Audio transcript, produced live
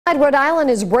Rhode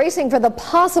Island is bracing for the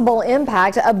possible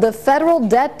impact of the federal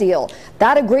debt deal.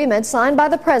 That agreement signed by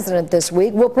the president this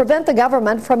week will prevent the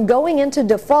government from going into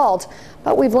default,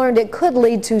 but we've learned it could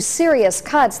lead to serious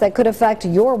cuts that could affect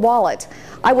your wallet.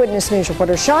 Eyewitness News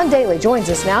reporter Sean Daly joins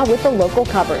us now with the local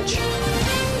coverage.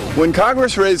 When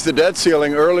Congress raised the debt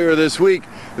ceiling earlier this week,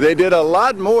 they did a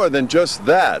lot more than just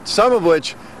that, some of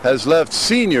which has left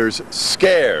seniors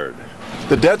scared.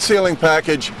 The debt ceiling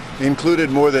package included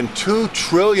more than $2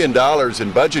 trillion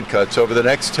in budget cuts over the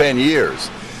next 10 years.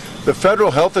 The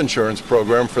federal health insurance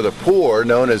program for the poor,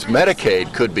 known as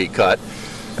Medicaid, could be cut,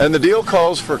 and the deal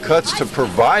calls for cuts to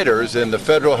providers in the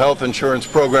federal health insurance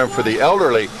program for the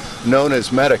elderly, known as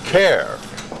Medicare.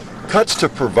 Cuts to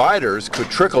providers could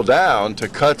trickle down to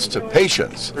cuts to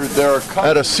patients.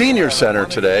 At a senior center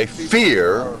today,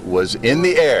 fear was in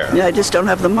the air. Yeah, I just don't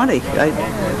have the money.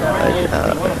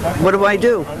 What do I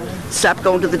do? Stop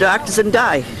going to the doctors and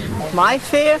die? My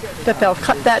fear that they'll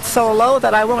cut that so low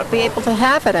that I won't be able to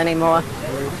have it anymore.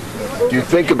 Do you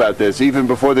think about this even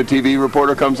before the TV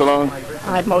reporter comes along?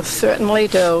 I most certainly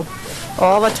do.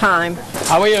 All the time.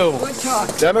 How are you?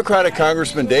 Democratic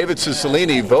Congressman David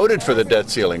Cicilline voted for the debt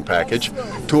ceiling package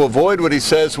to avoid what he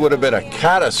says would have been a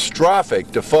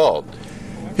catastrophic default.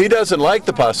 He doesn't like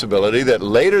the possibility that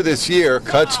later this year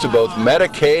cuts to both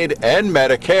Medicaid and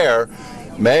Medicare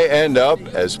may end up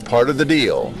as part of the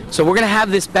deal. So we're going to have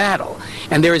this battle,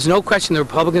 and there is no question the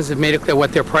Republicans have made it clear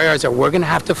what their priorities are. We're going to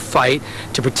have to fight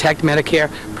to protect Medicare,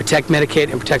 protect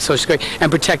Medicaid, and protect Social Security, and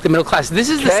protect the middle class. This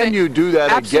is the same. Can you do that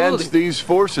Absolutely. against these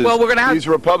forces? Well, we're going to have these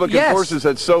Republican yes. forces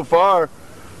that so far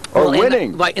are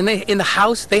winning. In the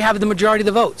House, they have the majority of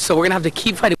the vote, so we're going to have to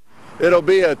keep fighting. It'll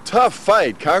be a tough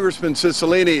fight. Congressman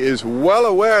Cicilline is well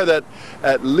aware that,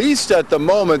 at least at the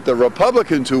moment, the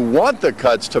Republicans who want the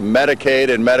cuts to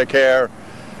Medicaid and Medicare,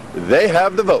 they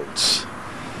have the votes.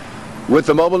 With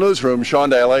the Mobile Newsroom, Sean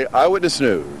Daly, Eyewitness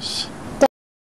News.